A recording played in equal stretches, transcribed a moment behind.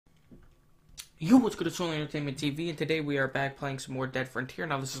Yo, what's good? It's Solely-Entertainment-Teevee, and today we are back playing some more Dead Frontier.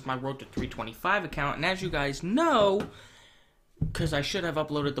 Now, this is my Road to 325 account, and as you guys know, because I should have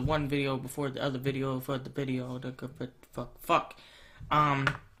uploaded the one video before the other video for the video,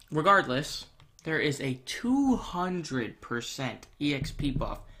 regardless, there is a 200% EXP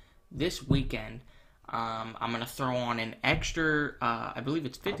buff this weekend. I'm going to throw on an extra, I believe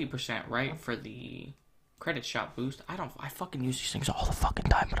it's 50%, right, for the credit shop boost. I fucking use these things all the fucking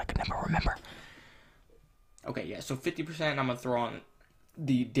time, but I can never remember. Okay, yeah, so 50%, I'm going to throw on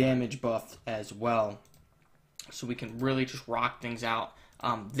the damage buff as well, so we can really just rock things out.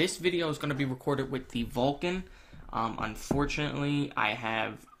 This video is going to be recorded with the Vulcan. Unfortunately, I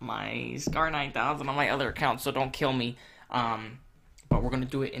have my Scar 9000 on my other account, so don't kill me. But we're going to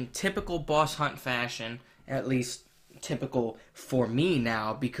do it in typical boss hunt fashion, at least typical for me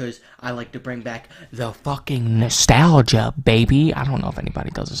now, because I like to bring back the fucking nostalgia, baby. I don't know if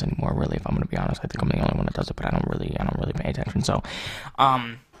anybody does this anymore, really, if I'm gonna be honest. I think I'm the only one that does it, but I don't really pay attention. So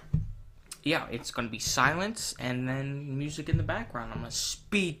yeah, it's gonna be silence and then music in the background. I'm gonna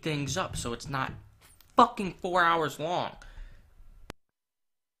speed things up so it's not fucking 4 hours long.